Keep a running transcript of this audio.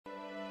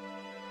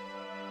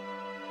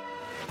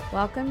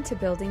Welcome to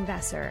Building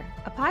Vesser,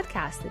 a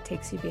podcast that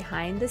takes you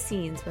behind the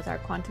scenes with our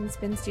Quantum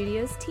Spin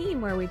Studios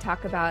team, where we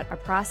talk about our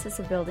process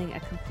of building a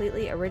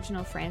completely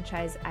original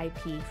franchise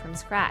IP from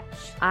scratch.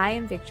 I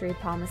am Victory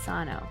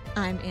Palmisano.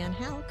 I'm Ann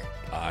Halk.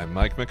 I'm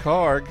Mike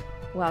McHarg.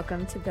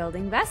 Welcome to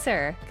Building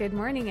Vesser. Good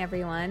morning,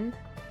 everyone.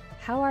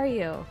 How are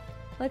you?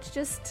 Let's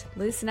just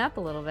loosen up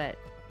a little bit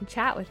and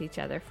chat with each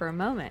other for a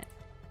moment.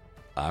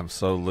 I'm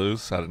so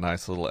loose. Had a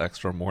nice little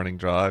extra morning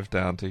drive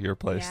down to your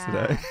place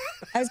today.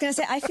 I was going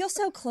to say, I feel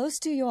so close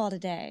to you all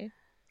today.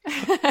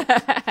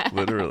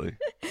 Literally.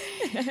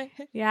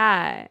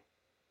 Yeah.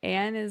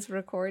 Anne is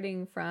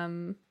recording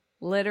from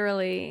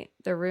literally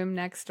the room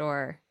next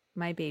door,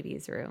 my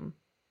baby's room.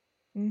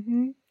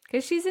 Mm-hmm.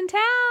 Because she's in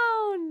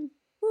town.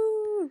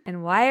 Woo.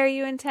 And why are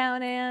you in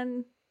town,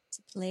 Anne?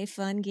 To play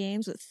fun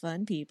games with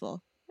fun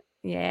people.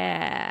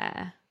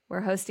 Yeah. We're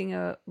hosting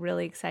a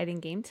really exciting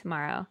game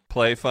tomorrow.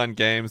 Play fun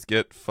games,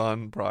 get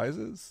fun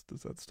prizes.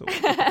 Does that still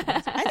work?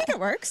 I think it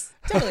works.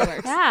 Totally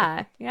works.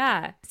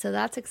 Yeah. So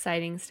that's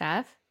exciting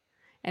stuff.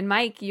 And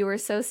Mike, you were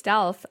so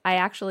stealth, I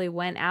actually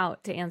went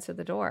out to answer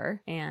the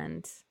door.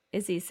 And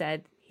Izzy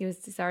said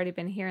he's already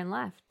been here and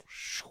left.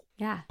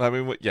 Yeah. I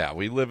mean, yeah,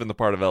 we live in the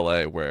part of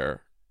LA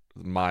where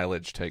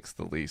mileage takes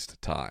the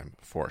least time,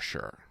 for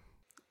sure.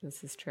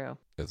 This is true.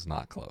 It's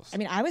not close. I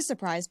mean, I was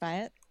surprised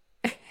by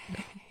it.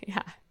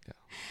 Yeah.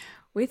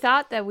 We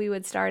thought that we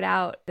would start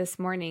out this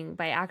morning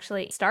by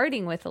actually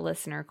starting with a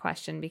listener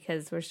question,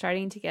 because we're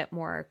starting to get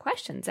more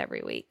questions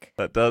every week.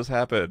 That does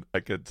happen. I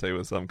could say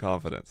with some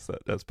confidence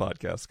that as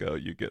podcasts go,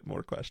 you get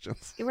more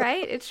questions.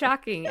 Right? It's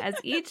shocking. As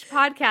each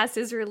podcast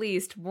is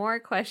released, more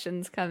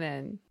questions come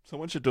in.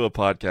 Someone should do a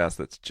podcast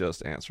that's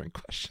just answering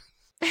questions.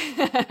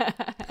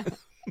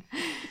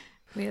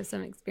 We have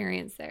some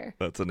experience there.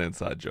 That's an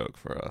inside joke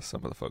for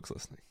some of the folks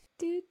listening.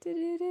 Do, do,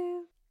 do,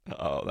 do.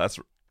 Oh, that's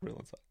real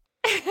inside.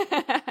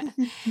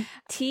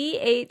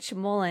 T.H.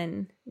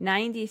 Mullen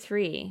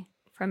 93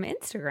 from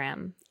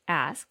Instagram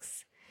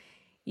asks,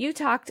 you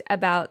talked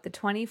about the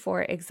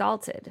 24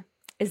 Exalted.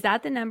 Is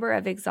that the number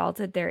of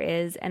Exalted there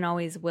is and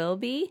always will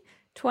be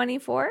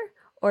 24?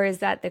 Or is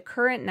that the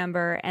current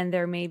number and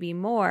there may be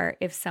more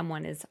if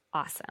someone is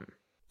awesome?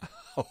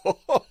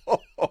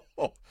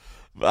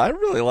 I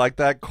really like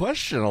that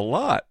question a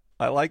lot.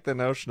 I like the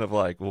notion of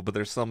but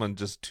there's someone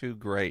just too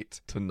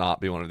great to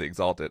not be one of the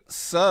Exalted.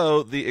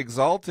 So the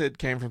Exalted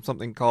came from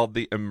something called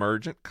the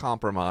Emergent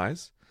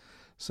Compromise.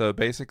 So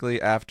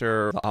basically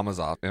after the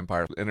Amazon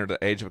Empire entered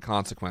the Age of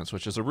Consequence,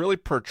 which is a really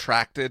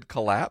protracted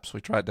collapse.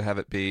 We tried to have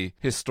it be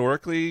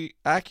historically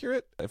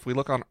accurate. If we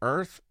look on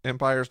Earth,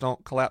 empires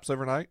don't collapse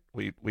overnight.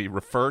 We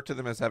refer to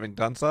them as having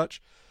done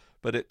such,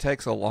 but it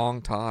takes a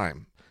long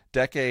time,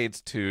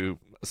 decades to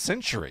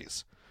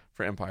centuries,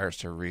 for empires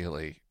to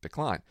really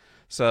decline.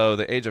 So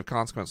the Age of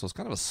Consequence was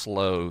kind of a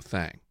slow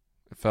thing.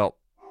 It felt,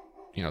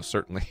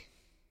 certainly,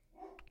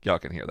 y'all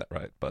can hear that,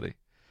 right, buddy?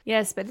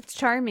 Yes, but it's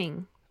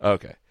charming.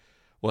 Okay.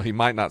 Well, he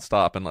might not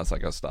stop unless I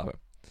go stop him.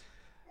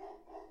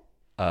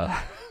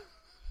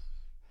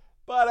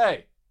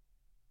 Buddy!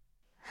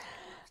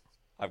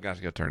 I've got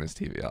to go turn his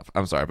TV off.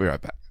 I'm sorry, I'll be right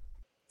back.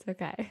 It's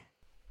okay.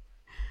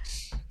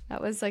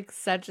 That was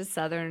such a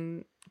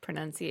Southern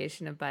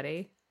pronunciation of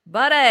buddy.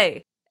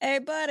 Buddy! Hey,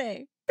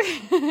 buddy.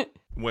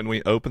 When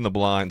we open the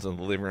blinds in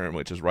the living room,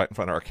 which is right in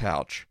front of our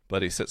couch,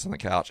 Buddy sits on the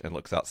couch and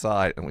looks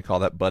outside, and we call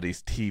that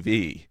Buddy's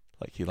TV.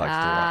 He likes to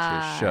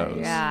watch his shows.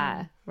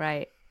 Yeah,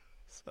 right.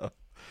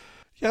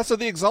 So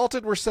the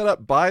Exalted were set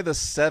up by the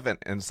Seven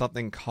in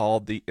something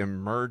called the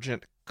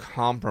Emergent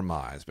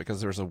Compromise, because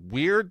there's a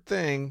weird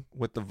thing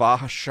with the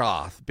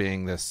Vahashath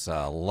being this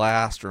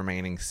last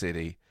remaining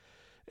city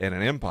in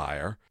an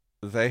empire.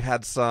 They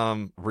had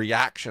some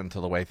reaction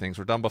to the way things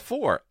were done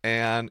before.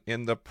 And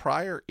in the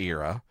prior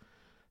era,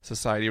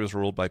 society was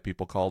ruled by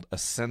people called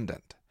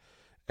Ascendant.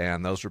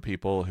 And those are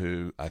people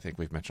who, I think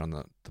we've mentioned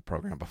on the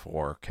program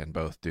before, can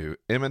both do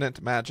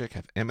imminent magic,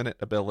 have imminent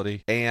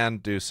ability,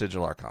 and do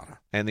sigil arcana.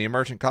 And the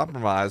Emergent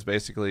Compromise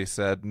basically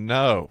said,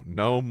 no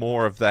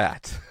more of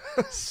that.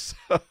 So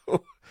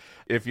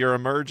if you're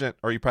emergent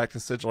or you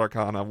practice sigil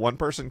arcana, one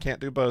person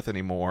can't do both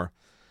anymore.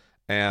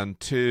 And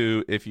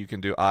two, if you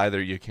can do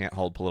either, you can't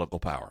hold political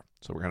power.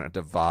 So we're going to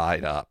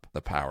divide up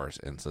the powers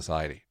in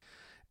society.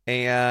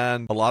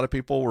 And a lot of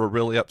people were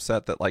really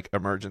upset that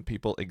emergent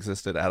people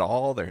existed at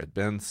all. There had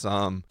been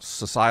some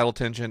societal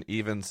tension,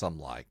 even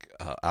some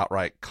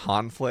outright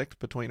conflict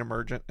between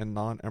emergent and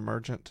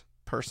non-emergent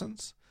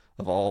persons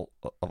of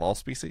all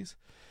species.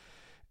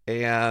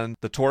 And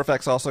the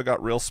Torfex also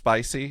got real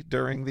spicy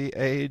during the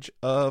Age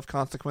of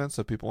Consequence.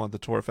 So people wanted the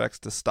Torfex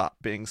to stop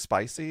being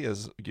spicy,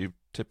 as you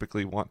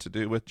typically want to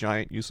do with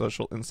giant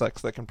eusocial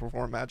insects that can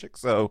perform magic.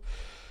 So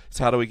it's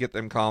how do we get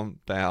them calmed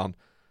down?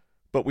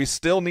 But we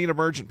still need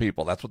emergent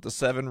people. That's what the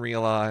Seven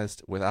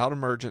realized. Without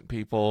emergent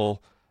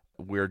people,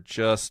 we're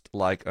just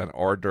like an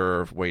hors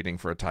d'oeuvre waiting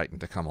for a Titan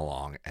to come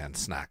along and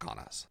snack on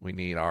us. We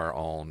need our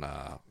own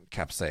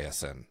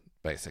capsaicin,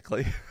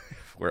 basically.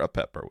 If we're a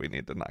pepper, we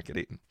need to not get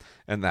eaten.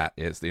 And that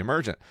is the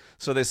emergent.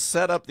 So they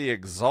set up the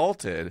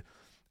Exalted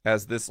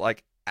as this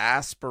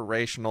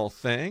aspirational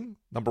thing.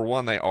 Number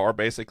one, they are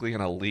basically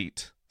an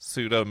elite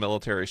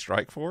pseudo-military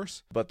strike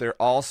force, but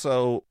they're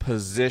also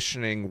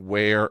positioning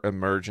where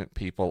emergent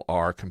people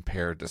are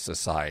compared to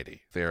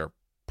society. They're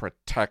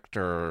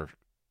protector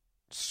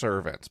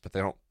servants, but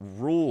they don't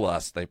rule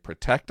us, they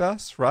protect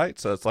us, right?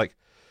 So it's like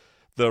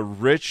the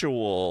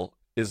ritual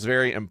is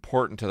very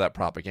important to that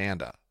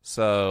propaganda.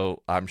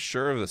 So I'm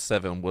sure the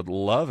Seven would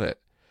love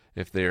it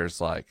if there's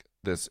like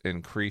this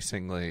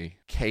increasingly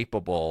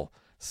capable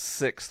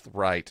sixth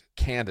right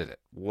candidate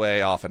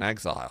way off in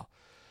exile,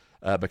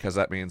 because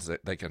that means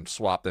that they can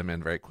swap them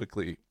in very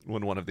quickly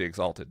when one of the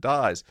Exalted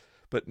dies.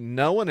 But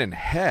no one in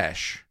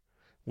Hesh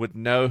would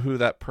know who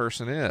that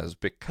person is,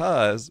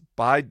 because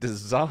by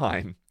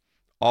design,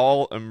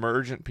 all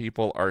emergent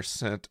people are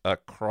sent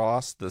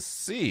across the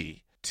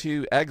sea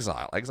to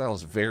exile. Exile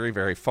is very,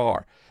 very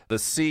far. The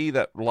sea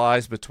that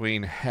lies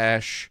between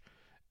Hesh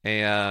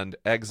and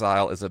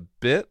exile is a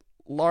bit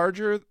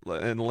larger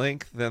in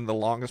length than the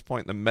longest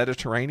point in the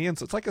Mediterranean,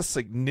 so it's like a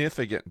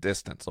significant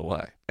distance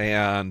away.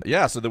 And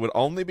yeah, so there would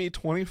only be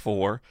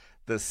 24.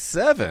 The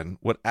Seven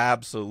would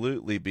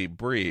absolutely be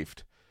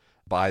briefed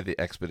by the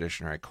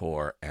Expeditionary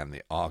Corps and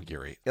the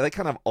Augury. They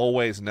kind of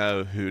always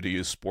know who, to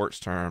use sports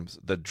terms,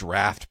 the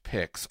draft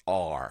picks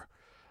are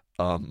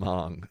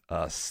among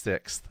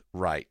sixth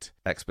right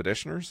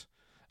expeditioners,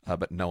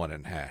 but no one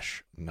in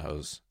Hesh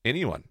knows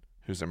anyone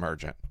who's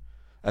emergent.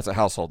 That's a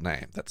household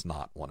name. That's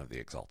not one of the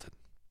Exalted.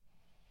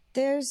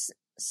 There's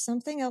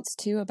something else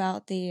too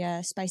about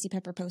the spicy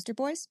pepper poster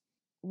boys,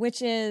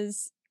 which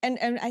is, and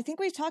I think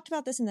we've talked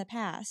about this in the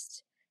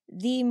past.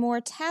 The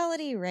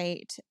mortality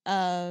rate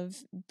of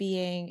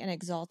being an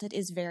Exalted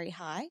is very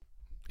high.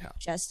 Yeah.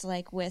 Just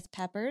like with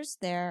peppers,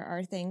 there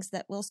are things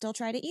that will still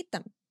try to eat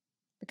them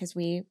because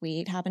we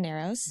eat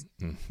habaneros,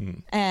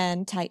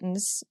 and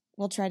Titans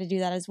will try to do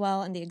that as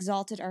well. And the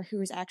Exalted are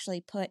who is actually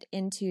put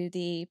into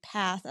the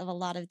path of a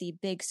lot of the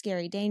big,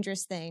 scary,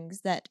 dangerous things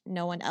that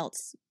no one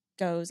else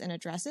goes and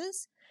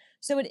addresses.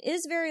 So it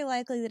is very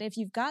likely that if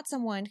you've got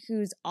someone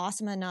who's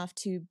awesome enough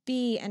to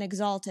be an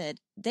Exalted,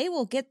 they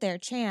will get their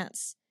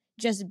chance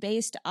just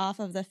based off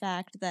of the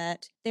fact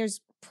that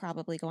there's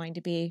probably going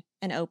to be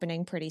an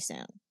opening pretty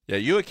soon. Yeah,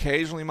 you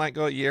occasionally might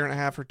go a year and a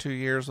half or 2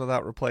 years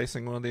without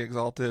replacing one of the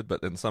Exalted,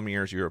 but in some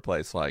years you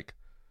replace like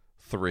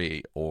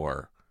 3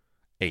 or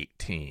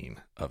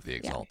 18 of the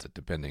Exalted,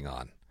 depending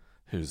on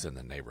who's in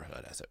the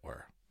neighborhood, as it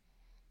were.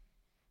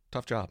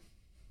 Tough job.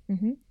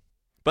 Mm-hmm.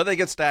 But they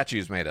get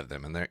statues made of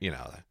them, and they're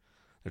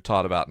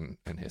taught about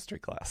in history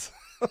class.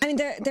 I mean,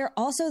 they're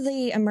also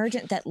the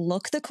emergent that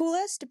look the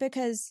coolest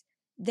because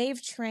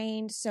they've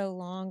trained so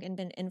long and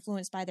been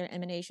influenced by their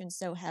emanation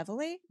so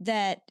heavily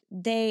that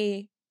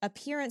they,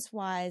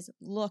 appearance-wise,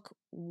 look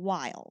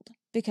wild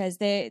because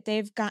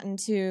they've gotten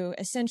to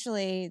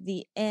essentially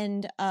the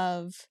end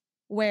of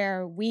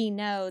where we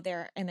know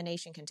their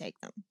emanation can take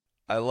them.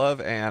 I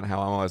love, Anne, how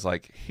I'm always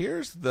like,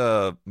 here's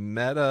the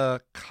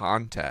meta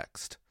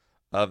context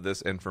of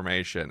this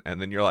information, and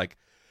then you're like,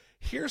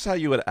 here's how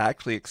you would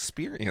actually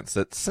experience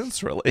it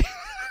sensorily.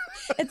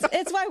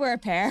 It's why we're a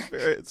pair.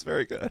 It's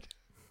very good.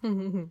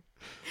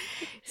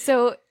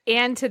 So,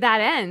 and to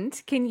that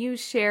end, can you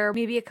share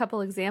maybe a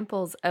couple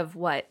examples of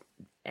what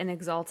an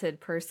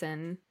Exalted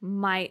person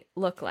might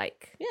look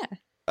like? Yeah.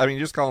 I mean,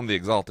 you just call them the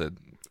Exalted.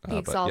 The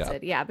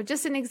Exalted, yeah. But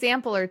just an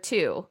example or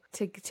two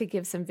to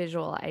give some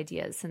visual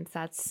ideas, since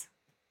that's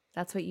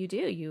what you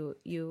do.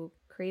 You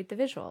create the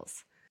visuals.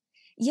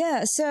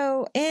 Yeah.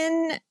 So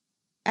in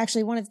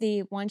actually one of the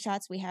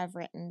one-shots we have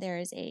written, there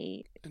is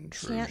a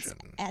Intrusion. chance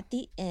at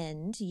the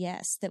end,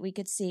 yes, that we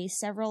could see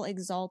several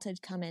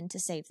Exalted come in to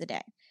save the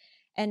day.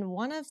 And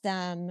one of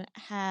them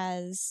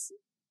has,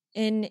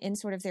 in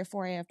sort of their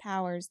foray of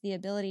powers, the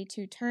ability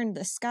to turn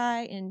the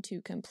sky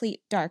into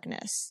complete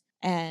darkness.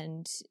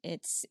 And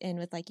it's in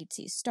with, like, you'd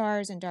see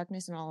stars and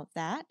darkness and all of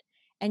that.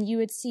 And you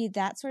would see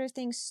that sort of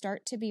thing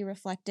start to be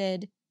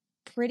reflected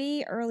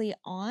pretty early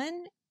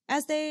on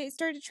as they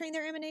started to train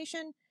their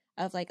emanation,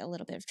 of like a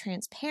little bit of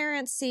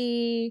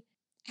transparency.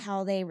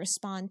 How they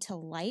respond to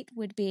light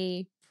would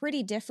be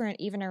pretty different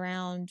even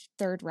around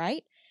third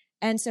right.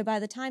 And so by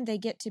the time they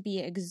get to be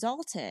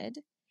Exalted,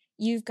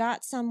 you've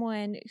got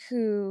someone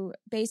who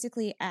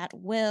basically at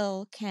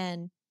will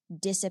can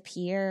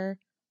disappear.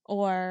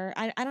 Or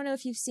I don't know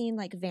if you've seen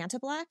like Vanta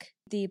Black,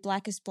 the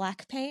Blackest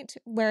Black paint,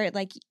 where it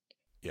like,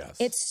 yes,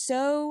 it's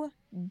so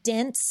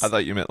dense. I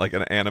thought you meant like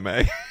an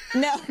anime.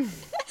 No,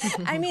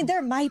 I mean,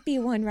 there might be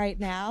one right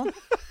now.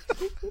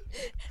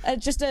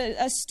 Just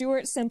a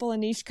Stuart Simple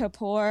Anish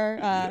Kapoor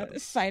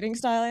Yes. fighting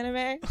style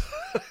anime.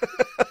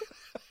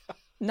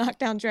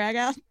 Knockdown, drag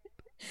out.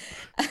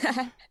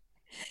 But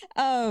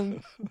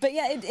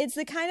yeah, it's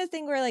the kind of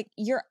thing where like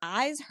your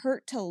eyes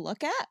hurt to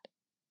look at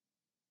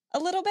a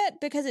little bit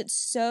because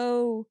it's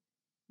so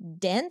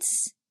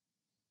dense.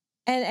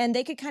 And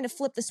they could kind of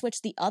flip the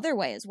switch the other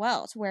way as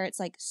well, to where it's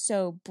like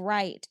so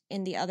bright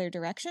in the other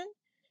direction.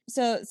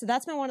 So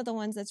that's been one of the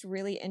ones that's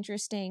really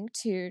interesting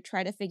to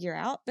try to figure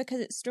out, because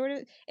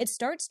it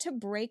starts to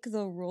break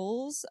the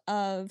rules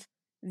of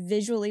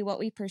visually what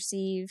we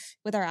perceive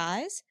with our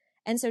eyes.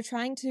 And so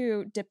trying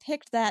to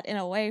depict that in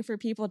a way for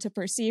people to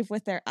perceive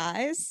with their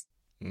eyes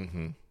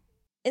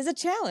is a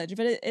challenge,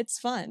 but it's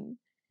fun.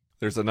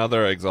 There's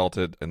another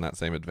Exalted in that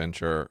same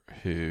adventure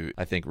who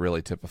I think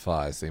really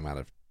typifies the amount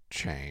of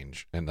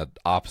change in the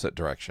opposite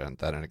direction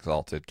that an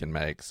Exalted can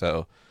make.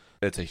 So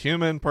it's a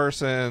human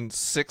person,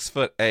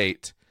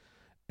 6'8",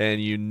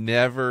 and you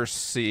never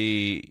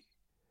see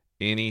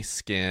any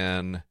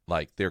skin.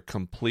 Like, they're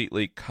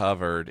completely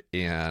covered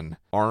in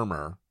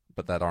armor,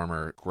 but that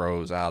armor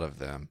grows out of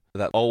them.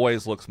 That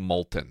always looks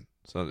molten.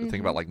 So think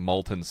about like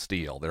molten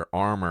steel. Their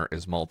armor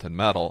is molten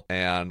metal.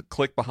 And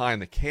click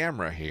behind the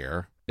camera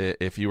here.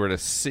 If you were to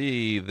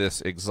see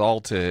this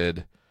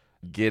Exalted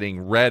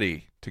getting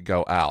ready to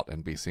go out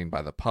and be seen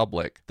by the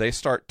public, they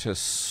start to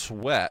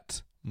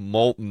sweat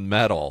molten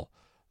metal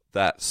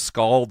that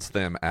scalds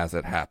them as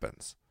it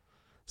happens.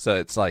 So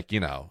it's like,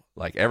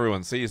 like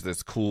everyone sees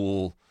this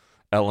cool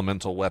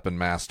elemental weapon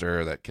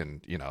master that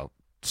can,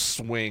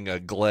 swing a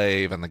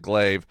glaive, and the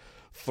glaive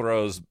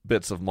throws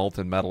bits of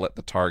molten metal at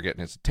the target,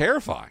 and it's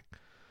terrifying.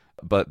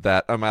 But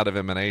that amount of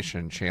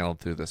emanation channeled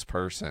through this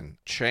person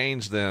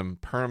changed them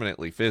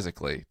permanently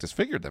physically,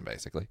 disfigured them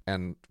basically,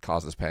 and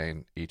causes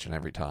pain each and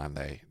every time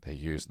they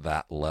use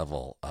that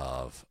level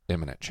of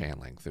imminent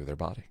channeling through their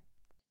body.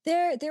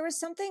 There was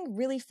something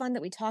really fun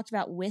that we talked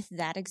about with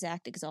that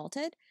exact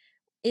Exalted,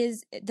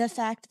 is the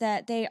fact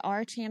that they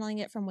are channeling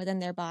it from within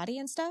their body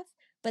and stuff,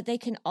 but they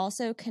can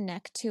also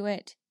connect to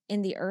it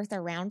in the earth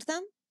around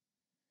them.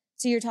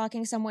 So you're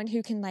talking someone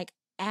who can like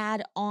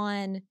add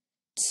on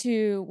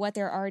to what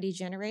they're already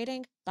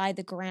generating by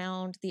the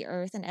ground, the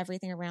earth, and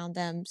everything around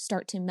them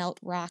start to melt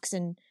rocks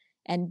and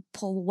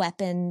pull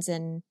weapons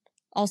and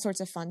all sorts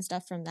of fun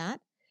stuff from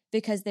that,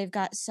 because they've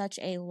got such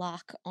a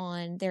lock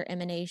on their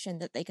emanation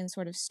that they can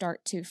sort of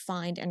start to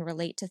find and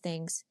relate to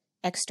things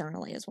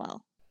externally as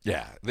well.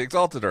 Yeah, the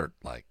Exalted are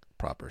like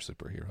proper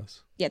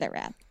superheroes. Yeah, they're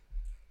rad.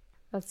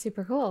 That's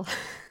super cool.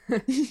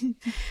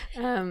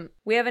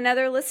 We have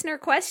another listener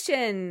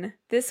question.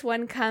 This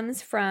one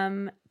comes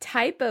from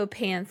Typo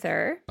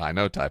Panther. I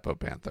know Typo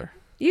Panther.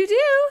 You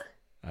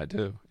do? I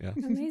do, yeah.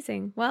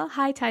 Amazing. Well,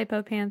 hi,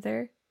 Typo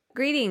Panther.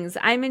 Greetings.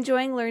 I'm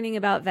enjoying learning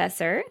about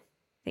Vesser.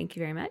 Thank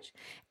you very much.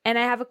 And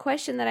I have a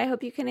question that I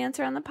hope you can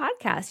answer on the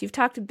podcast. You've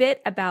talked a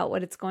bit about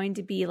what it's going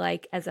to be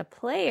like as a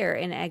player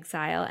in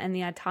Exile and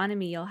the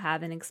autonomy you'll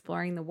have in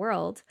exploring the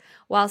world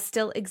while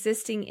still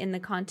existing in the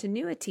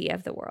continuity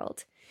of the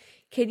world.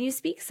 Can you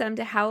speak some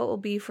to how it will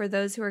be for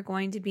those who are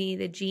going to be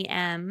the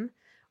GM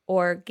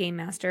or Game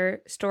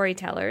Master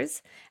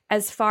storytellers,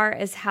 as far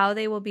as how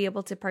they will be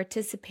able to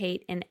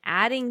participate in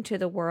adding to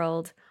the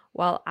world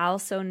while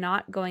also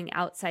not going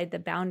outside the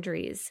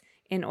boundaries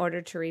in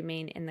order to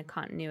remain in the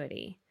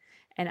continuity?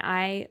 And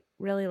I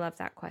really love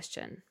that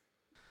question.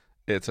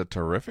 It's a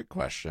terrific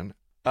question.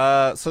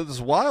 So this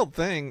wild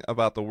thing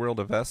about the world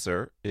of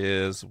Vesser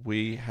is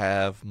we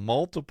have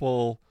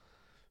multiple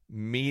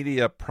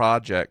media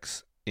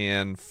projects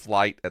in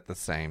flight at the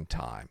same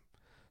time.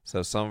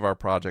 So some of our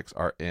projects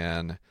are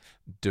in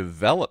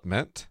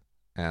development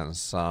and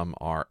some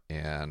are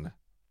in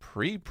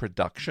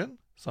pre-production.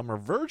 Some are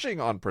verging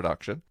on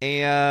production.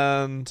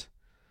 And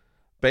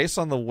based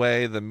on the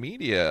way the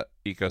media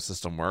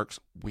ecosystem works,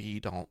 we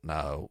don't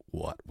know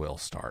what will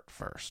start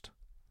first.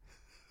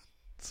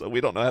 So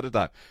we don't know ahead of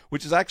time,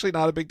 which is actually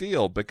not a big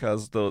deal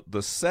because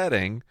the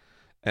setting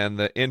and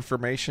the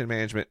information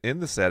management in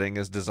the setting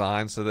is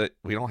designed so that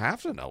we don't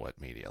have to know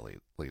what media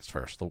leads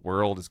first. The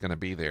world is going to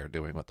be there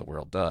doing what the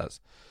world does.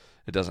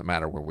 It doesn't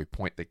matter where we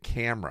point the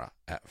camera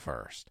at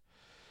first.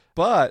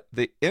 But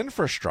the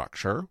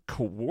infrastructure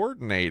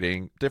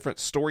coordinating different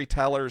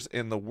storytellers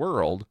in the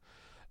world,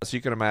 so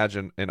you can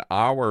imagine in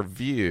our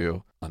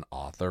view, an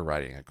author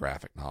writing a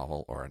graphic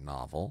novel or a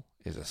novel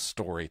is a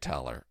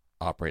storyteller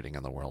operating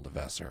in the world of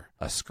Vesser.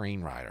 A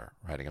screenwriter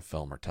writing a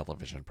film or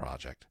television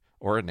project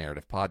or a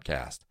narrative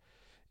podcast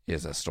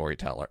is a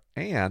storyteller.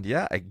 And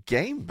yeah, a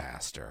game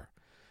master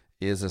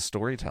is a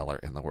storyteller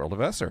in the world of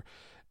Vesser.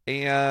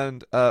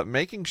 And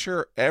making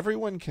sure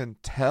everyone can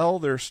tell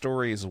their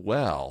stories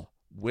well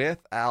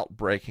without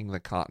breaking the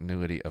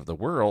continuity of the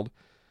world.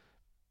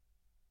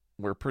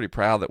 We're pretty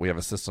proud that we have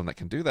a system that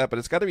can do that, but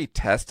it's got to be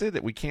tested.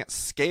 That we can't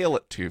scale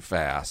it too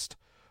fast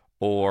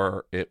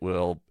or it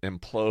will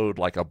implode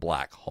like a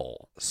black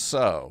hole.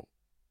 So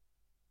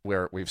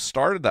where we've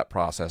started that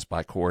process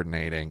by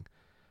coordinating,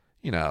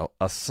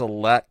 a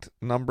select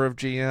number of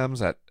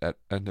GMs at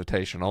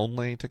invitation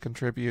only to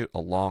contribute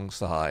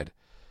alongside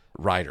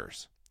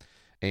writers.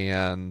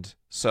 And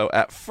so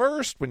at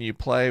first, when you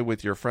play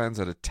with your friends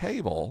at a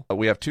table,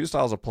 we have two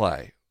styles of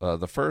play.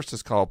 The first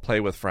is called play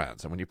with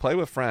friends. And when you play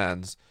with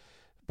friends,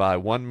 by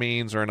one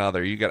means or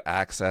another, you get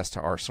access to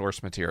our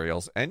source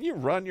materials and you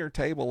run your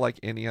table like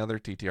any other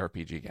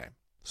TTRPG game.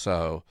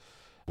 So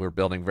we're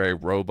building very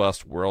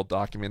robust world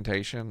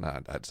documentation.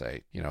 I'd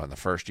say, in the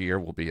first year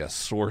will be a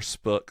source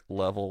book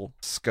level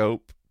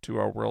scope to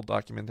our world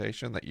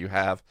documentation that you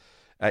have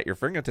at your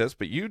fingertips,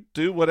 but you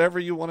do whatever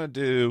you want to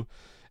do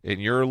in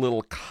your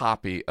little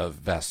copy of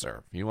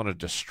Vesser. If you want to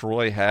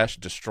destroy hash,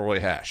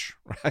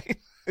 right?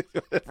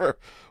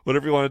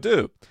 whatever you want to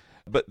do.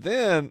 But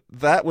then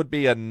that would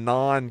be a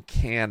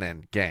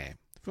non-canon game.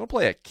 If you want to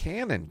play a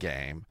canon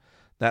game,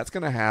 that's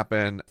going to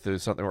happen through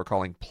something we're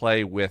calling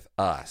Play With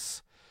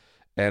Us.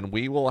 And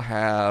we will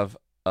have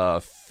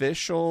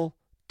official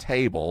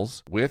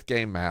tables with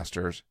game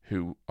masters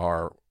who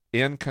are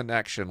in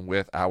connection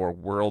with our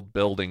world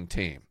building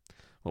team,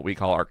 what we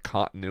call our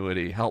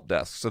continuity help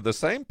desk. So the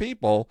same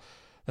people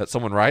that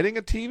someone writing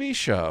a TV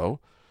show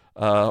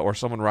or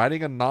someone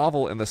writing a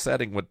novel in the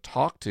setting would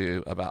talk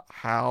to about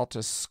how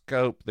to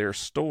scope their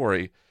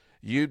story,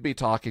 you'd be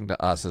talking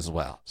to us as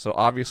well. So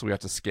obviously we have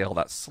to scale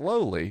that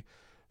slowly,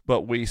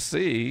 but we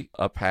see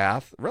a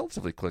path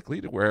relatively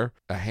quickly to where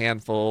a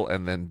handful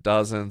and then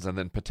dozens and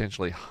then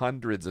potentially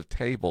hundreds of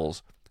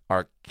tables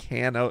are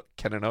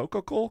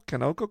canonical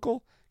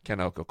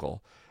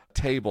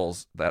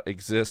tables that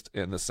exist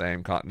in the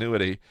same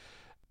continuity.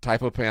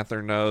 Typo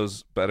Panther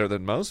knows better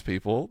than most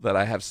people that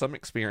I have some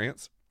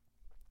experience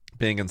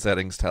being in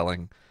settings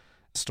telling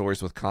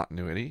stories with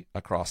continuity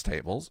across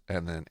tables,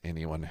 and then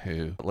anyone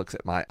who looks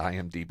at my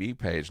IMDb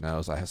page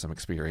knows I have some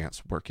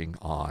experience working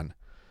on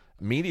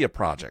media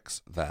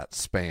projects that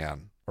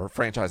span, or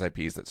franchise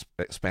IPs that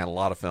span a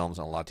lot of films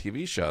and a lot of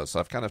TV shows.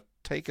 So I've kind of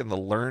taken the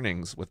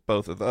learnings with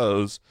both of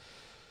those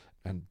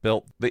and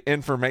built the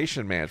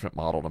information management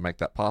model to make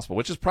that possible,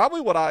 which is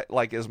probably what I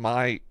like is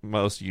my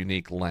most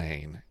unique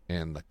lane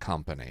in the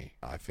company.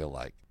 I feel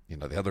like,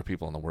 the other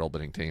people in the world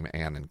building team,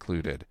 Anne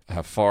included,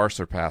 have far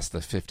surpassed the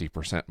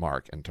 50%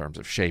 mark in terms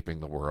of shaping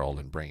the world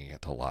and bringing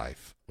it to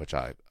life, which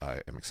I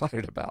am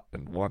excited about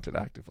and want it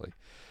actively.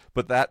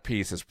 But that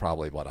piece is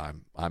probably what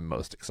I'm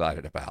most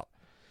excited about,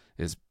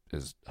 is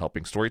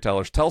helping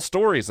storytellers tell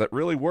stories that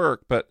really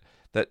work, but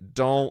that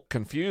don't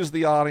confuse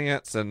the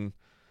audience. And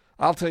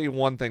I'll tell you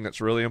one thing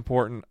that's really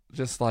important,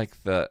 just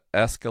like the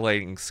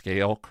escalating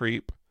scale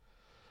creep.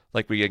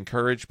 Like, we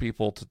encourage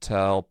people to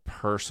tell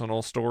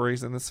personal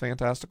stories in this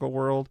fantastical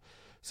world.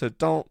 So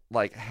don't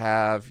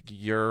have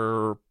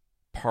your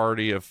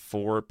party of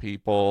 4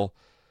 people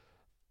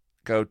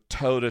go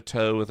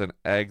toe-to-toe with an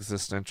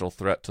existential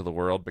threat to the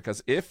world,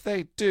 because if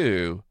they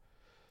do,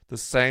 the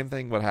same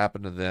thing would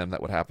happen to them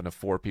that would happen to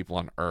 4 people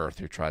on Earth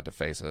who tried to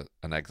face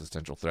an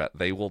existential threat.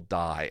 They will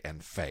die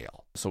and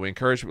fail. So we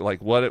encourage people,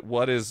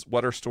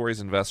 what are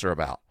stories in Vesser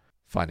about?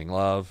 Finding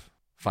love,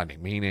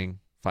 finding meaning,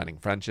 finding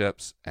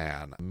friendships,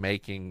 and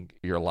making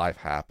your life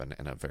happen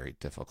in a very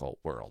difficult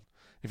world.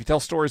 If you tell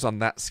stories on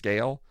that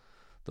scale,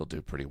 they'll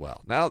do pretty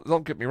well. Now,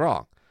 don't get me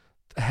wrong.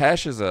 The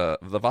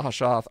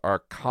Vahashath are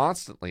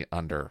constantly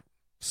under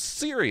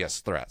serious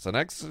threats. An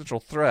existential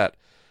threat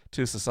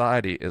to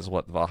society is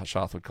what the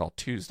Vahashath would call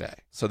Tuesday.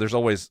 So there's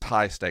always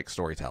high-stakes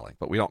storytelling,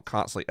 but we don't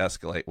constantly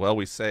escalate. Well,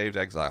 we saved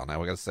Exile. Now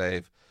we got to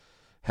save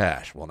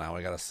Hash. Well, now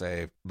we got to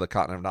save the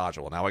continent of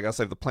Nodule. Well, now we got to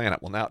save the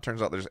planet. Well, now it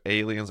turns out there's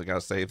aliens. We got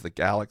to save the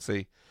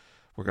galaxy.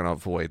 We're going to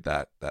avoid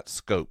that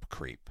scope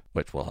creep,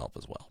 which will help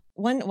as well.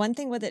 One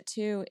thing with it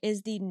too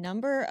is the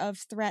number of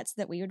threats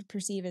that we would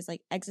perceive as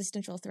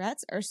existential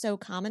threats are so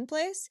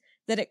commonplace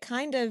that it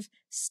kind of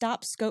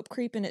stops scope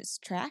creep in its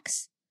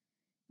tracks,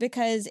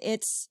 because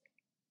it's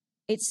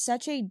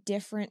such a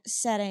different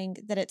setting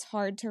that it's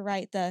hard to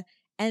write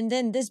and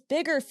then this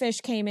bigger fish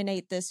came and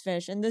ate this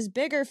fish, and this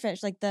bigger fish,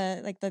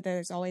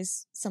 there's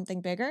always something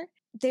bigger.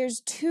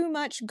 There's too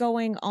much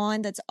going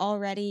on that's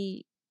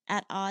already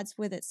at odds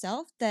with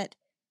itself that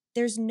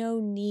there's no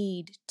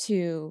need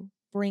to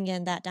bring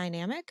in that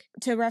dynamic.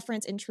 To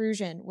reference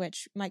Intrusion,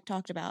 which Mike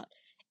talked about,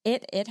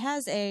 it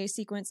has a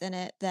sequence in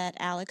it that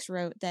Alex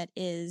wrote that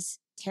is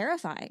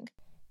terrifying.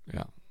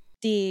 Yeah.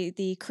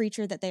 The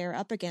creature that they are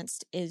up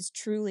against is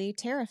truly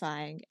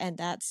terrifying, and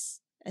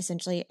that's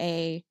essentially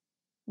a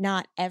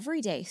not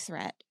everyday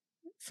threat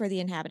for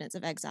the inhabitants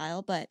of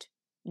Exile, but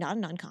not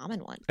an uncommon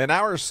one. In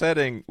our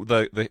setting,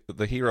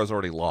 the hero's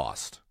already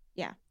lost.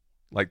 Yeah.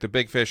 The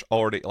big fish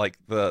already,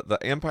 the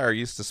Empire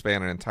used to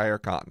span an entire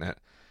continent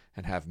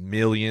and have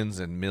millions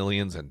and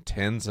millions and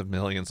tens of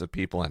millions of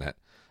people in it,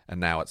 and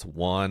now it's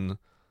one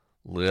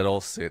little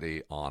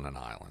city on an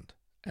island,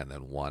 and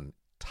then one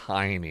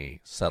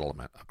tiny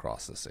settlement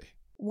across the sea.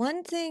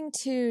 One thing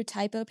to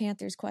Typo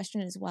Panther's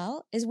question as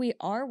well is we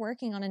are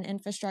working on an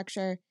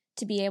infrastructure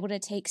to be able to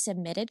take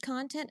submitted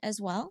content as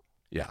well.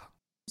 Yeah.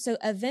 So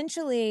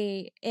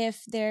eventually,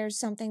 if there's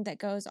something that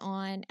goes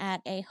on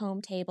at a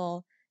home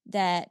table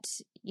that,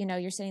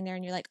 you're sitting there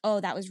and you're like, oh,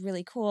 that was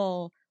really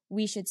cool,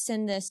 we should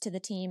send this to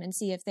the team and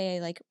see if they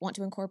want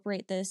to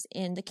incorporate this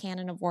in the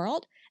canon of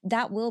world,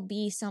 that will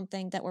be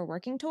something that we're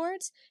working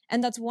towards.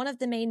 And that's one of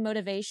the main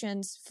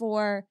motivations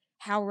for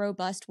how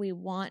robust we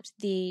want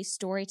the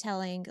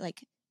storytelling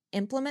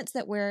implements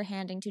that we're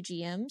handing to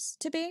GMs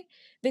to be,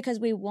 because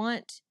we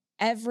want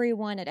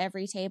everyone at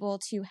every table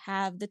to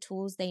have the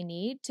tools they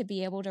need to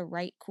be able to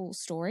write cool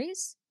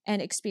stories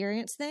and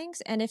experience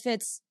things. And if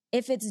it's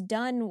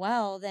done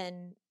well,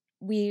 then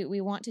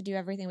we want to do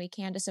everything we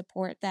can to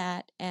support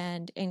that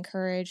and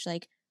encourage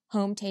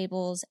home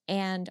tables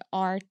and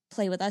our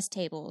Play With Us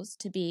tables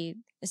to be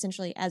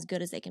essentially as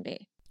good as they can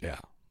be. Yeah.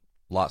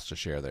 Lots to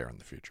share there in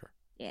the future.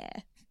 Yeah.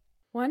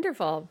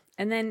 Wonderful.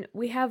 And then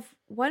we have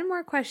one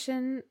more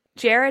question.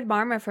 Jared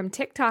Marma from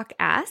TikTok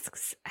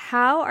asks,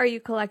 how are you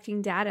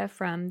collecting data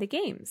from the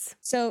games?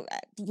 So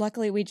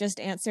luckily we just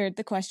answered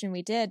the question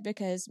we did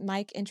because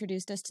Mike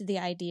introduced us to the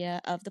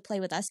idea of the Play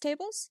With Us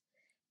tables.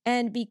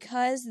 And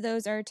because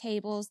those are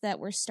tables that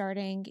we're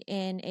starting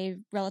in a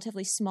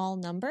relatively small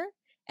number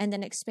and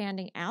then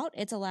expanding out,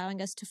 it's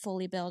allowing us to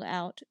fully build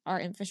out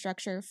our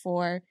infrastructure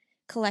for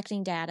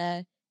collecting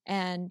data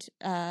and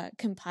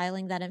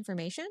compiling that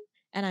information.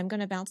 And I'm going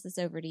to bounce this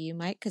over to you,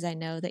 Mike, because I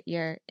know that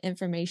your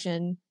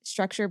information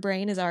structure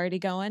brain is already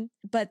going.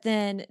 But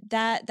then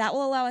that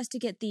will allow us to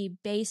get the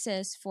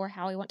basis for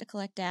how we want to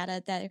collect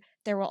data. That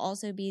there will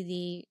also be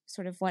the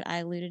sort of what I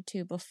alluded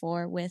to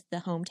before with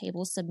the home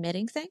table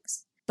submitting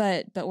things.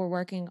 But we're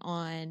working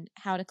on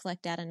how to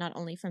collect data not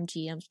only from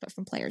GMs, but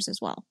from players as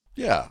well.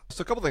 Yeah.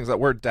 So a couple things. That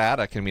word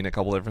data can mean a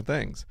couple different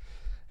things.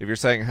 If you're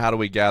saying how do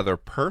we gather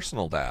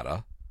personal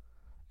data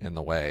in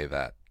the way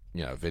that,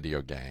 you know,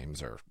 video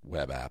games or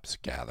web apps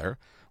gather,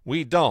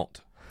 we don't.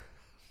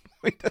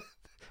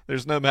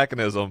 There's no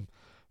mechanism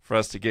for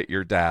us to get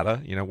your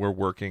data. You know, we're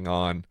working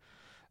on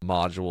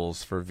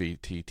modules for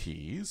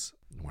VTTs.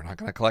 We're not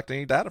going to collect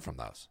any data from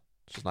those.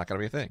 It's just not going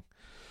to be a thing.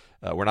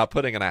 We're not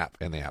putting an app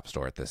in the App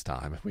Store at this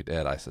time. If we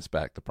did, I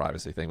suspect the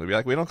privacy thing would be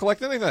like, we don't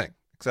collect anything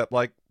except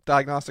like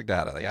diagnostic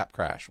data. The app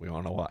crashed. We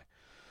don't know why.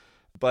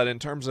 But in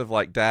terms of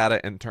like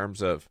data, in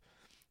terms of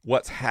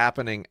what's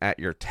happening at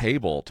your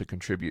table to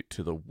contribute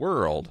to the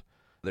world,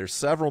 there's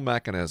several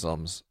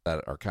mechanisms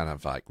that are kind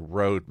of like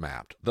road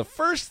mapped. The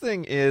first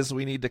thing is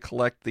we need to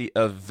collect the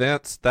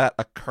events that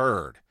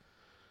occurred.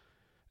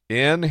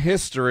 In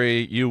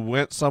history, you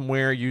went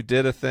somewhere, you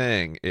did a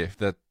thing. If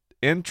the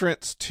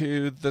entrance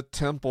to the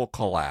temple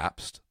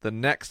collapsed, the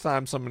next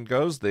time someone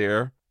goes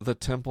there, the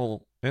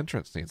temple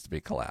entrance needs to be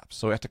collapsed.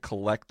 So we have to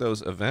collect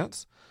those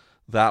events.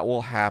 That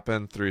will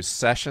happen through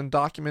session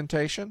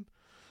documentation,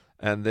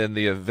 and then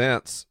the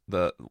events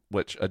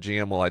which a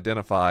GM will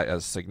identify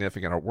as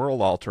significant or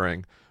world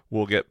altering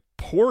will get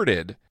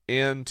ported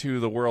into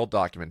the world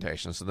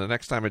documentation. So the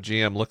next time a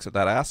GM looks at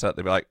that asset,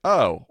 they'll be like,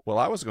 oh, well,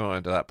 I was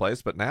going to that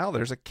place, but now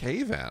there's a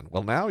cave-in.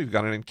 Well, now you've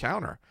got an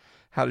encounter.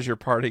 How does your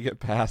party get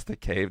past the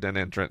caved-in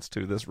entrance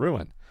to this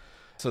ruin?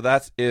 So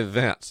that's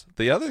events.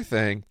 The other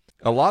thing,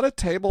 a lot of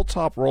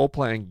tabletop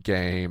role-playing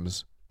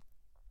games,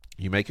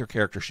 you make your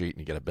character sheet and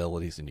you get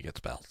abilities and you get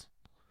spells.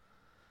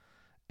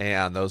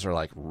 And those are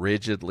like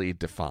rigidly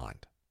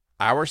defined.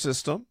 Our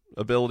system,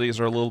 abilities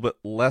are a little bit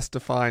less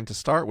defined to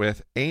start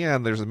with,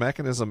 and there's a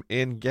mechanism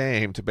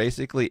in-game to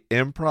basically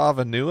improv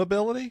a new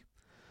ability.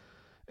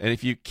 And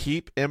if you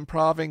keep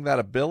improving that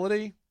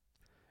ability,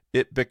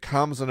 it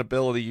becomes an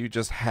ability you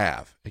just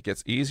have. It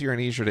gets easier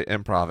and easier to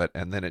improv it,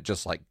 and then it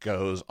just like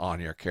goes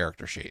on your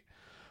character sheet.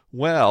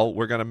 Well,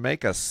 we're going to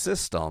make a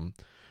system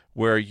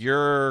where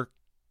your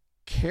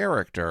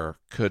character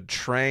could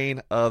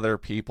train other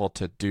people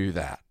to do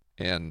that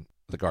in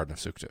the Garden of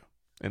Suktu.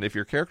 And if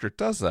your character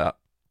does that,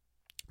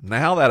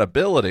 now that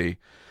ability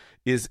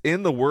is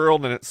in the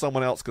world and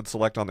someone else could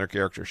select on their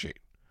character sheet.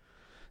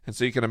 And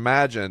so you can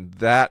imagine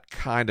that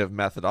kind of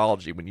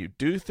methodology. When you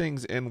do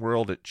things in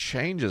world, it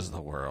changes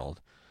the world.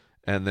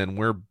 And then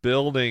we're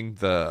building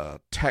the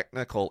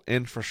technical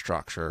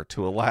infrastructure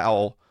to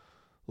allow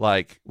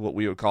like what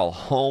we would call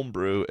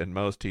homebrew in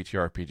most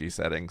TTRPG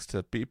settings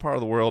to be part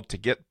of the world, to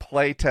get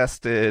play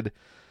tested,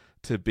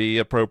 to be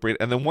appropriate.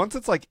 And then once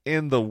it's like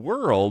in the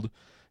world,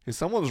 if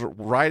someone's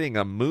writing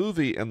a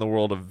movie in the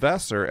world of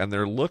Vesser and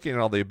they're looking at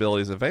all the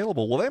abilities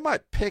available, well, they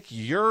might pick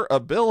your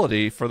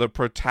ability for the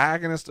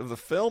protagonist of the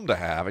film to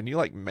have, and you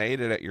like made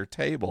it at your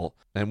table.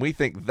 And we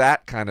think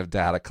that kind of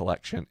data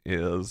collection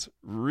is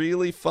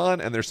really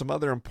fun. And there's some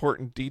other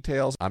important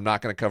details I'm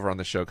not going to cover on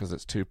the show because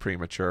it's too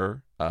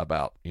premature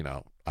about, you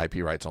know, IP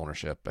rights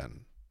ownership,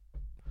 and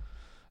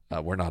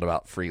we're not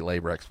about free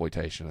labor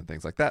exploitation and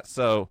things like that.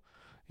 So,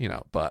 you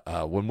know, but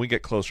when we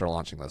get closer to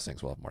launching those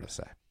things, we'll have more to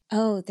say.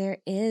 Oh, there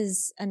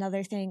is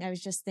another thing I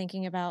was just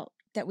thinking about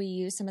that we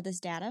use some of this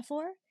data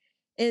for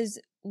is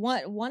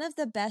one of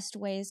the best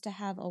ways to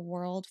have a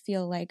world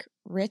feel like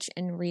rich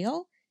and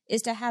real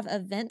is to have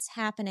events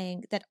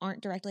happening that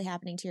aren't directly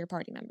happening to your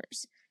party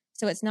members.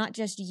 So it's not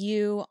just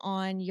you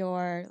on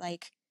your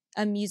like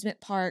amusement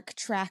park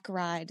track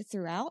ride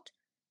throughout.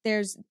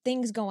 There's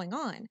things going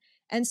on.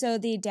 And so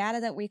the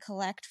data that we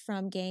collect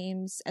from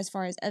games as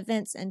far as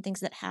events and things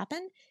that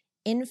happen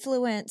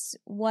influence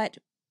what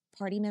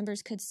party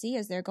members could see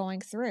as they're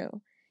going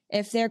through.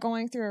 If they're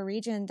going through a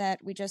region that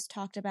we just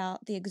talked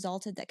about, the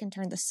Exalted that can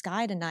turn the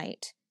sky to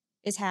night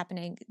is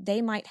happening,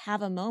 they might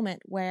have a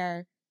moment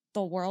where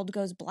the world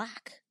goes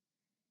black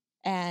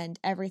and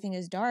everything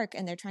is dark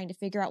and they're trying to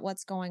figure out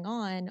what's going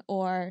on,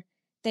 or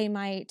they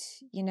might,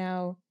 you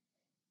know,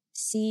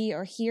 see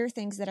or hear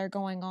things that are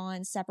going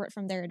on separate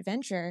from their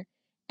adventure,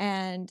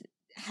 and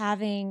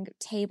having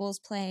tables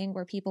playing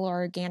where people are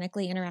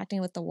organically interacting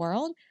with the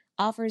world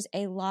offers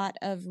a lot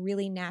of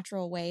really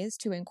natural ways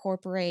to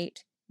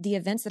incorporate the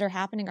events that are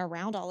happening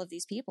around all of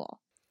these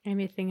people.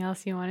 Anything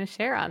else you want to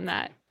share on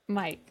that,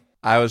 Mike?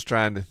 I was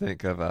trying to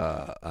think of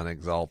an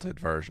exalted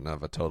version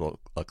of a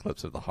total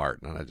eclipse of the heart,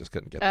 and I just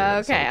couldn't get there.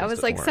 Okay, I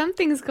was like,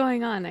 something's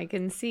going on. I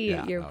can see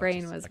your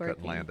brain was I working.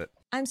 couldn't land it.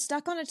 I'm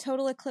stuck on a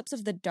total eclipse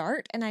of the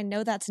dart, and I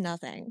know that's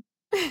nothing.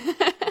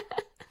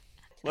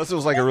 Unless it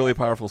was like a really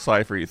powerful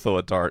cipher, you throw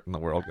a dart and the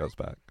world goes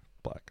back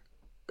black.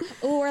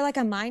 Or like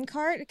a mine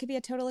cart. It could be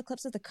a total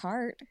eclipse of the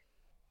cart.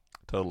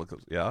 Total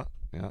eclipse. Yeah.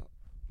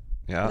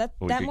 That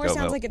more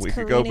sounds like it's we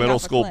could go careening middle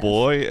off a school cliff.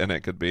 boy, and it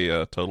could be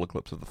a total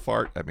eclipse of the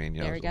fart. I mean,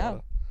 There we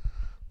go.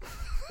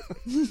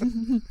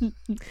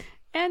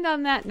 And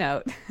on that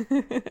note,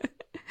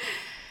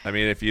 I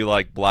mean, if you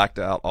like blacked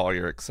out all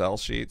your Excel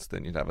sheets,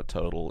 then you'd have a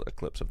total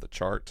eclipse of the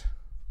chart.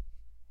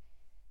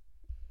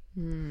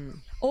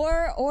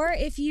 Or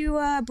if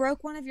you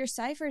broke one of your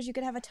ciphers, you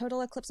could have a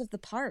total eclipse of the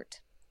part.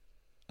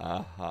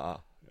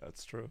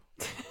 That's true.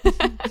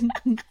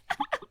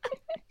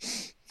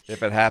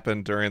 If it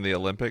happened during the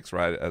Olympics,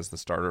 right as the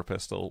starter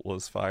pistol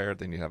was fired,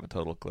 then you have a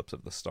total eclipse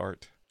of the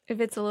start. if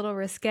it's a little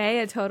risque,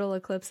 a total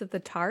eclipse of the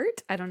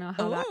tart. I don't know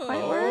how that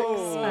quite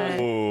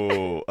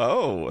works.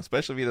 Oh,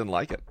 especially if you didn't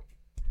like it.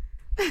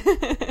 You're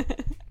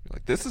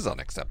like, this is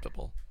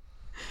unacceptable.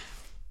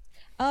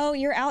 Oh,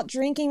 you're out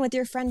drinking with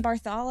your friend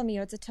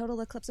Bartholomew. It's a total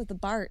eclipse of the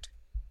Bart.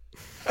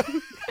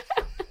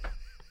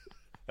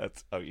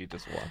 You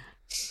just won.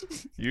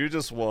 You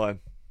just won.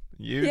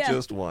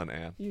 Just won,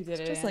 Anne. You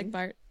did it, Just Anne. like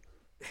Bart.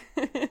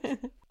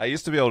 I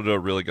used to be able to do a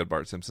really good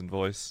Bart Simpson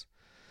voice,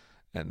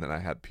 and then I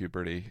had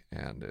puberty,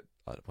 and it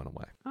went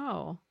away.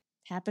 Oh.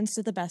 Happens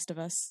to the best of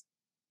us.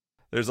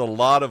 There's a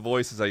lot of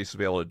voices I used to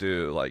be able to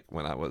do, like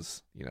when I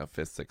was,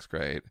 5th, 6th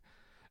grade,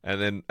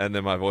 and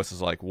then my voice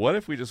was like, "What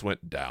if we just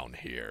went down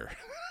here?"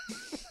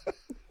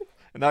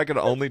 And I could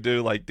only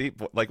do like deep,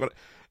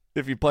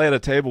 if you play at a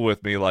table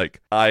with me,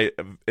 like I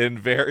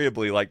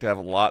invariably like to have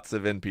lots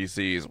of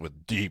NPCs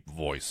with deep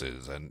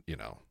voices and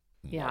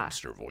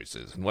monster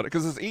voices and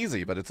because it's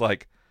easy, but it's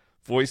like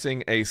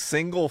voicing a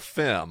single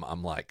fem.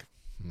 I'm like,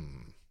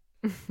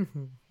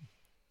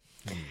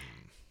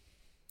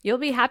 You'll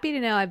be happy to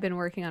know I've been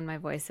working on my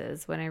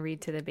voices when I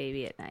read to the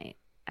baby at night.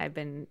 I've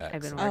been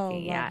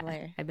working.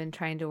 Lovely. I've been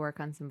trying to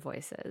work on some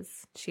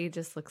voices. She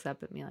just looks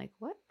up at me like,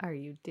 "What are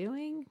you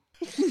doing?"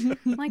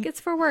 I'm like, "It's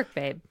for work,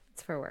 babe.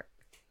 It's for work."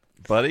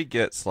 Buddy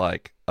gets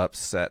like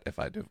upset if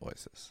I do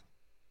voices.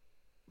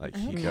 Like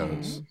he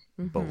goes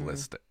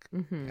ballistic.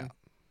 Mm-hmm. Yeah.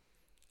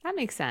 That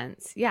makes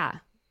sense. Yeah.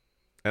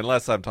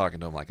 Unless I'm talking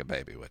to him like a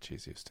baby, which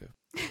he's used to.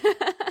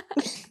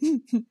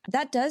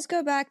 That does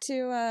go back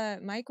to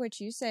Mike, what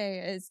you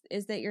say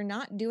is that you're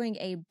not doing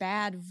a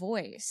bad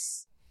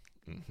voice,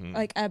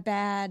 like a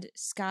bad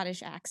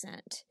Scottish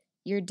accent.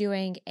 You're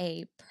doing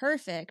a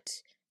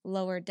perfect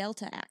lower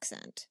Delta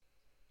accent.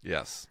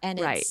 Yes. And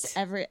it's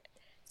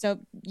so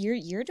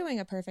you're doing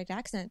a perfect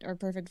accent or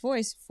perfect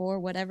voice for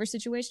whatever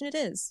situation it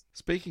is.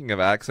 Speaking of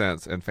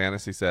accents and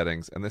fantasy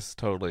settings, and this is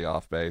totally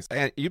off base.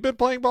 And you've been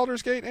playing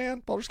Baldur's Gate,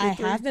 Anne? Baldur's Gate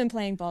 3? I have been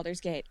playing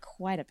Baldur's Gate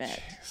quite a bit.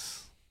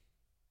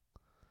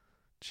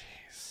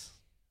 Jeez.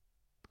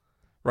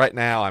 Right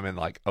now, I'm in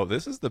like,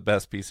 this is the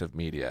best piece of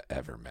media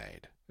ever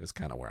made. Is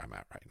kind of where I'm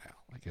at right now.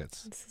 Like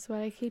This is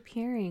what I keep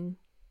hearing.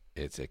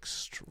 It's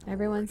extraordinary.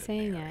 Everyone's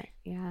saying it.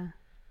 Yeah.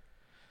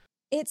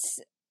 It's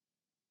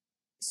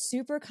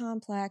super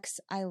complex.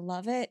 I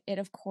love it. It,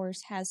 of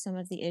course, has some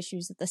of the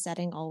issues that the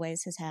setting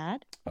always has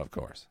had. Of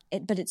course.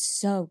 But it's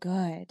so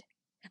good.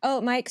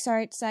 Oh, Mike,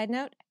 sorry, side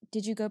note.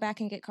 Did you go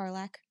back and get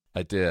Karlach?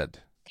 I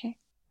did. Okay.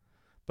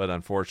 But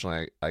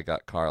unfortunately, I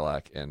got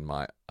Karlach in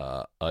my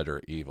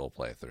utter evil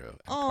playthrough. And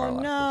Oh,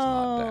 Karlach no. was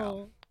not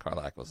down.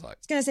 Karlach was like,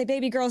 I was going to say,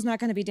 baby girl's not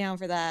going to be down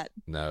for that.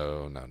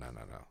 no.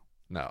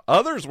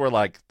 Others were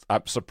like,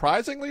 I'm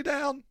surprisingly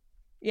down.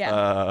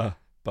 Yeah.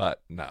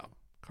 But no,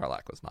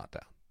 Karlach was not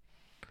down.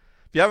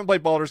 If you haven't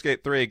played Baldur's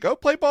Gate 3, go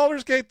play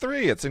Baldur's Gate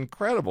 3. It's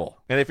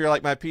incredible. And if you're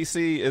like, my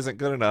PC isn't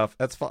good enough,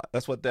 that's fine.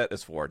 That's what debt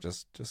is for.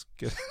 Just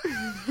get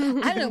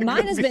I don't know.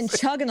 Mine has been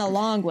chugging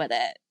along with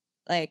it.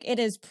 Like, it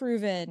is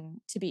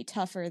proven to be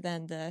tougher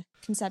than the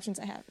conceptions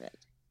I have of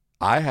it.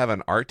 I have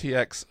an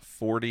RTX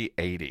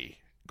 4080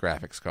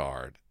 graphics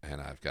card, and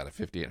I've got a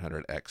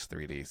 5800X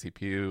 3D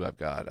CPU. I've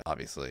got,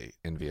 obviously,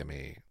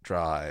 NVMe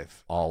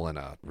drive, all in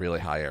a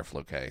really high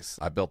airflow case.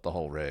 I built the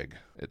whole rig.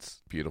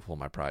 It's beautiful,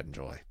 my pride and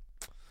joy.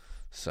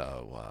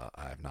 So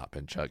I have not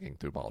been chugging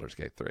through Baldur's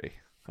Gate 3.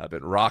 I've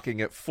been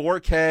rocking it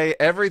 4K,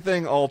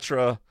 everything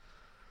ultra.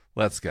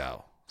 Let's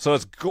go. So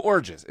it's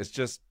gorgeous. It's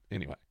just,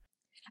 anyway.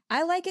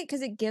 I like it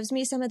because it gives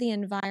me some of the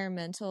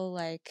environmental,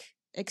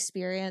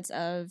 experience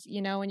of,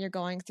 when you're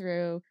going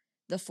through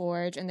the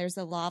forge and there's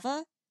the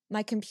lava.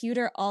 My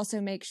computer also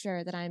makes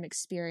sure that I'm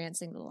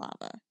experiencing the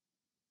lava.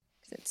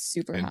 Because it's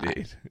super hot.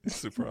 Indeed. It's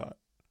super hot.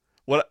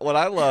 What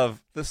I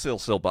love, this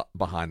is still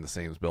behind the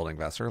scenes building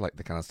Vesser, like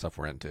the kind of stuff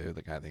we're into,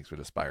 the kind of things we'd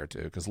aspire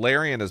to. Because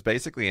Larian is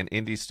basically an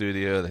indie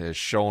studio that has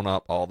shown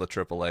up all the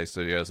AAA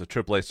studios. The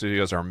AAA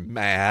studios are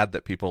mad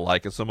that people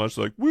like it so much.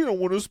 Like, we don't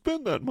want to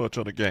spend that much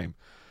on a game.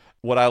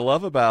 What I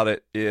love about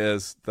it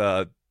is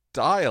the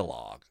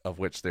dialogue, of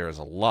which there is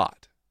a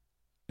lot.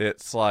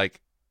 It's like,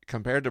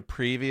 compared to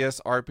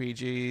previous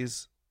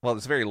RPGs, well,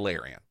 it's very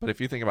Larian. But if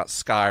you think about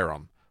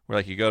Skyrim, where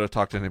like you go to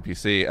talk to an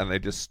NPC and they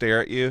just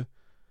stare at you,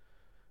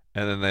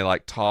 and then they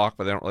like talk,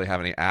 but they don't really have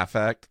any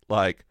affect.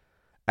 Like,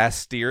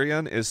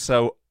 Asterion is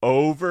so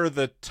over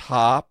the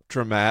top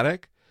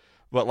dramatic,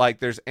 but like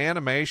there's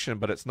animation,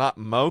 but it's not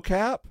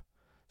mocap.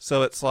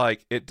 So it's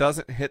like it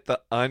doesn't hit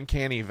the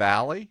uncanny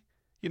valley.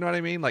 You know what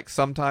I mean? Like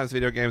sometimes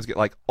video games get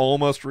like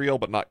almost real,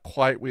 but not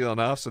quite real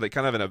enough. So they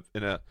kind of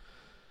in a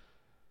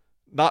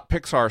not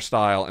Pixar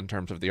style in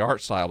terms of the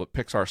art style, but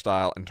Pixar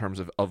style in terms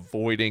of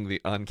avoiding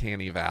the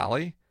uncanny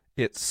valley.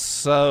 It's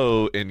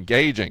so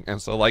engaging.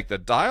 And so like the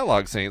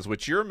dialogue scenes,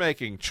 which you're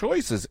making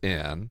choices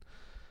in,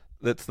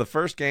 that's the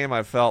first game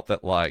I felt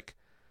that like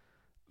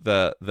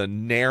the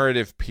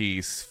narrative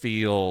piece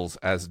feels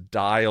as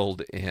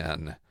dialed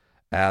in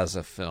as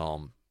a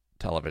film,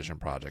 television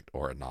project,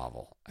 or a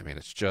novel. I mean,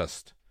 it's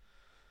just,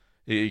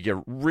 you get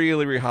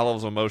really, really high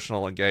levels of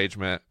emotional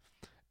engagement.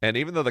 And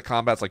even though the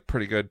combat's like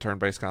pretty good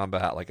turn-based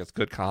combat, like it's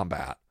good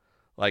combat,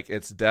 like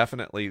it's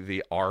definitely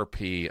the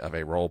RP of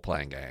a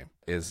role-playing game.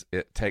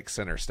 It takes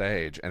center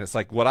stage. And it's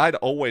like what I'd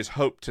always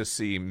hoped to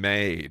see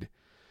made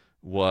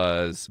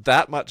was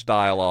that much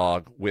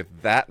dialogue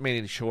with that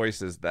many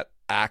choices that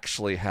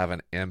actually have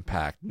an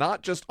impact,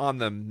 not just on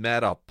the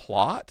meta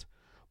plot,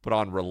 but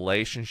on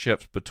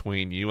relationships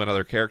between you and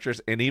other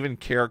characters, and even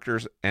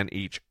characters and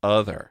each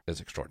other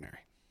is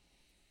extraordinary.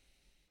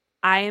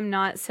 I am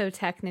not so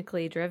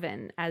technically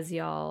driven, as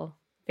y'all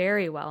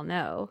very well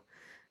know.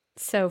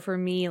 So for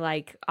me,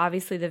 like,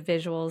 obviously the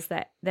visuals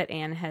that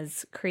Anne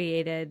has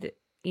created,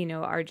 you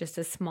know, are just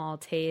a small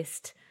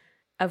taste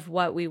of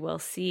what we will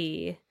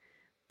see.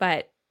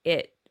 But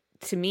it,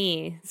 to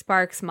me,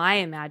 sparks my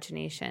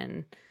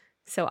imagination.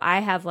 So I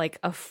have like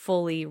a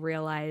fully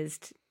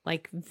realized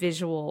like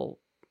visual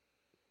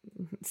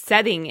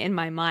setting in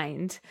my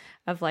mind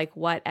of like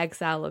what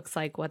Exile looks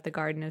like, what the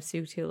Garden of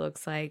Suktu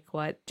looks like,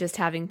 what just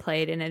having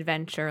played an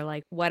adventure,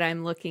 like what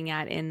I'm looking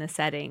at in the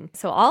setting.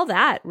 So all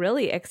that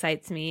really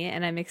excites me,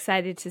 and I'm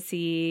excited to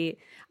see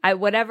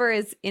whatever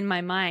is in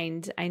my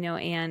mind. I know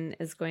Anne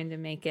is going to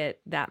make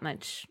it that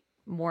much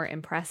more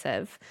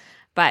impressive,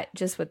 but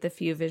just with the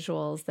few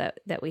visuals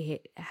that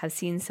we have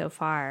seen so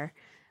far,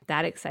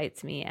 that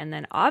excites me. And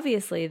then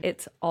obviously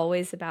it's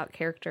always about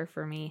character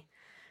for me.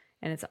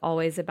 And it's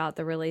always about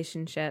the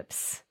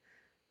relationships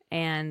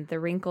and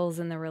the wrinkles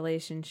in the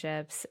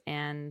relationships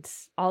and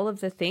all of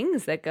the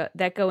things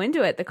that go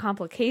into it, the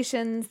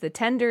complications, the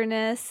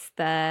tenderness,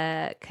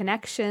 the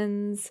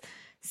connections.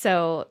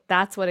 So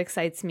that's what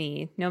excites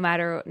me. No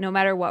matter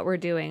what we're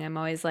doing, I'm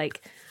always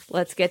like,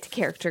 let's get to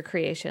character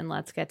creation.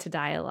 Let's get to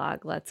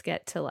dialogue. Let's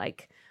get to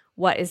like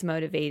what is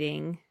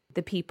motivating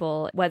the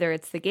people, whether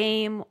it's the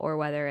game or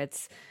whether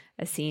it's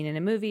a scene in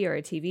a movie or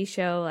a TV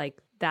show. Like,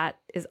 that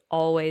is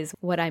always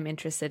what I'm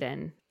interested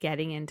in,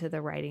 getting into the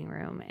writing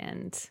room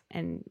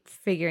and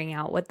figuring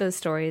out what those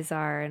stories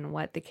are and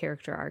what the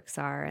character arcs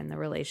are and the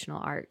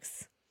relational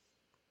arcs.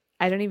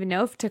 I don't even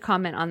know if to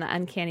comment on the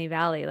Uncanny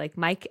Valley. Like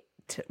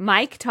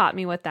Mike taught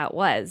me what that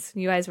was.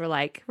 You guys were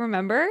like,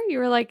 remember? You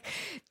were like,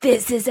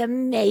 this is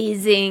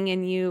amazing.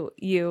 And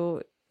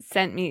you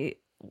sent me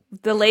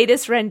the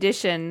latest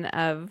rendition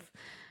of,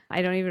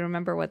 I don't even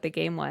remember what the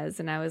game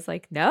was. And I was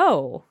like,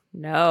 no.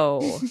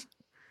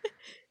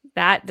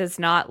 That does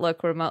not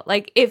look remote.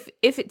 Like if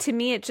it, to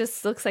me, it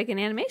just looks like an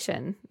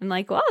animation. I'm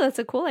like, well, that's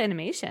a cool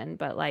animation,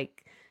 but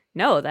like,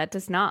 no, that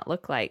does not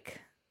look like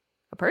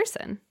a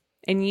person.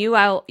 And you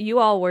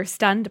all were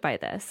stunned by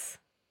this,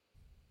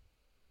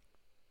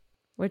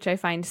 which I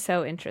find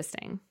so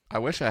interesting. I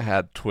wish I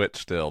had Twitch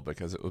still,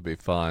 because it would be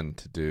fun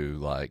to do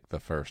like the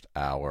first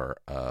hour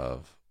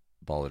of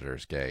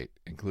Baldur's Gate,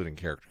 including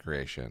character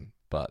creation,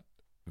 but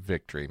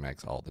Victory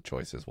makes all the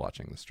choices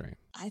watching the stream.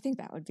 I think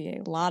that would be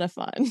a lot of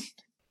fun.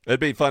 It'd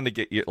be fun to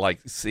get you like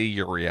see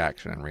your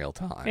reaction in real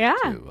time. Yeah,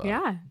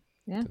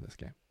 to this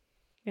game.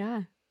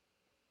 Yeah,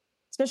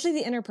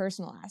 especially the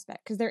interpersonal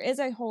aspect, because there is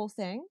a whole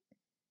thing.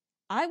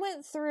 I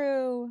went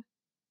through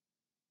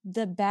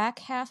the back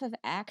half of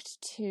Act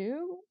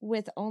 2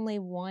 with only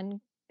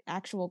one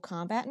actual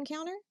combat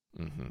encounter.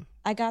 Mm-hmm.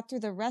 I got through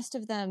the rest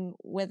of them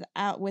with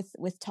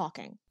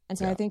talking. And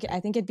so Yeah. I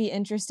think it'd be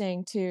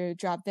interesting to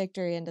drop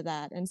Victory into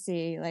that and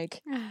see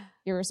like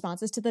your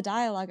responses to the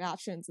dialogue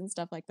options and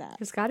stuff like that.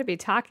 there's got to be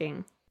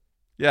talking.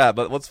 Yeah,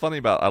 but what's funny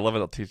about I love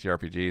it at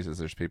TTRPGs is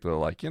there's people who are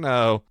like,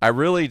 I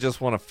really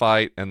just want to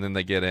fight, and then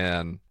they get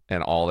in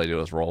and all they do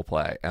is role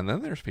play. And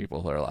then there's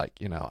people who are like,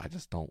 I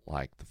just don't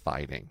like the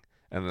fighting.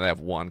 And then they have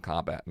one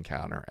combat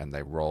encounter and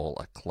they roll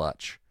a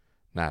clutch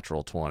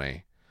natural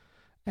 20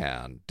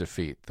 and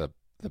defeat the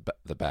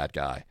bad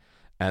guy.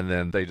 And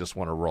then they just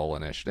want to roll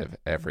initiative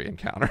every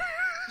encounter.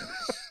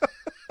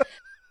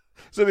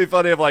 So it'd be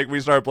funny if like we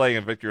started playing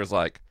and Victor was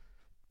like,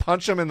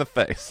 punch him in the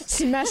face.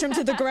 Smash him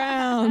to the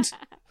ground.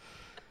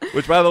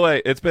 Which, by the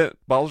way,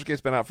 Baldur's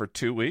Gate's been out for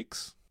 2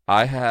 weeks.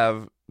 I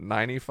have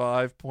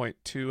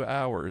 95.2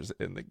 hours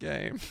in the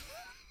game.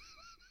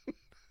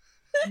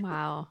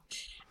 Wow.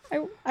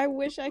 I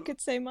wish I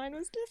could say mine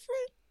was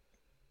different.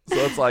 So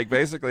it's like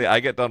basically I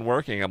get done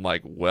working. I'm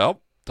like,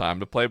 well, time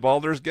to play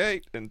Baldur's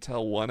Gate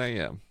until 1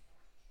 a.m.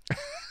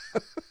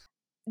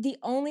 The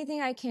only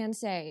thing I can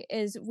say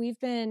is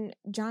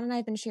John and I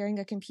have been sharing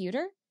a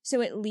computer.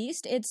 So at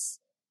least it's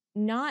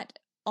not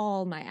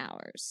all my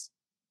hours.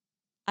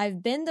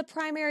 I've been the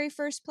primary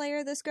first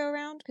player this go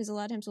around because a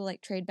lot of times we'll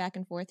like trade back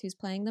and forth who's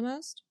playing the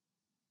most.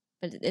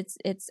 But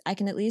I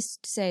can at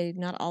least say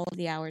not all of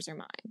the hours are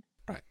mine.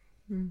 Right.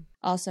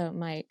 Also,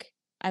 Mike,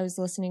 I was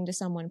listening to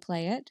someone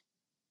play it,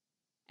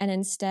 and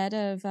instead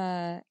of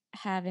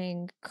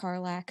having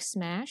Karlach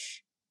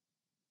Smash,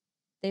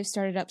 they've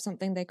started up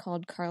something they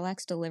called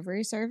Karlach's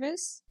Delivery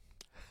Service,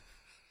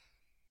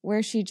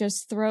 where she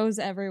just throws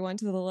everyone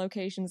to the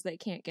locations they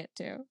can't get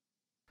to.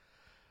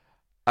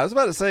 I was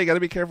about to say, you got to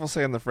be careful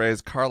saying the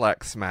phrase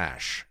Karlach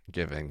Smash,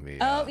 giving the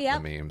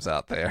memes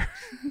out there.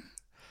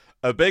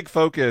 A big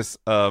focus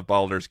of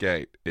Baldur's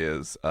Gate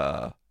is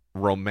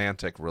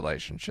romantic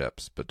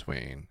relationships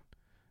between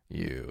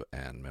you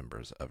and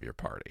members of your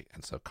party.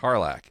 And so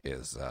Karlach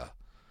is, I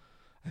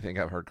think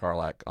I've heard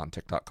Karlach on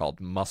TikTok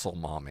called Muscle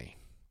Mommy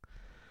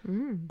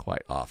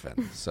quite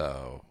often.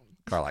 So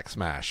Karlach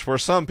Smash. For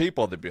some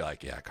people, they'd be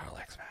like, yeah,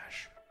 Karlach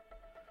Smash.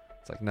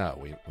 It's like, no,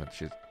 when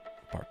she's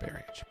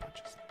barbarian, she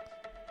punches things.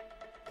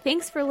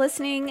 Thanks for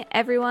listening,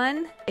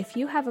 everyone. If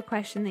you have a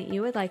question that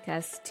you would like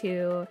us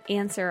to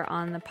answer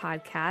on the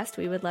podcast,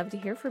 we would love to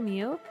hear from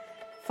you.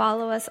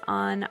 Follow us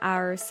on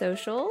our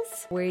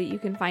socials, where you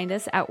can find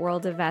us at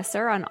World of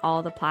Vesser on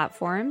all the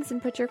platforms,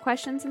 and put your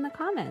questions in the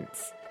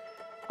comments.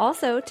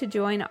 Also, to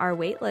join our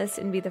waitlist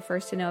and be the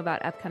first to know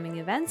about upcoming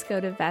events, go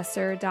to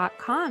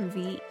vesser.com,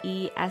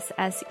 VESSER.com.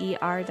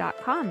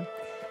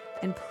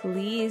 And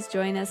please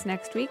join us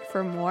next week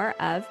for more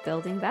of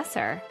Building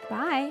Vesser.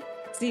 Bye.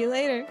 See you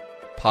later.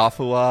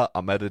 Pafua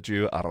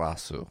Amediju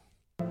Arasu.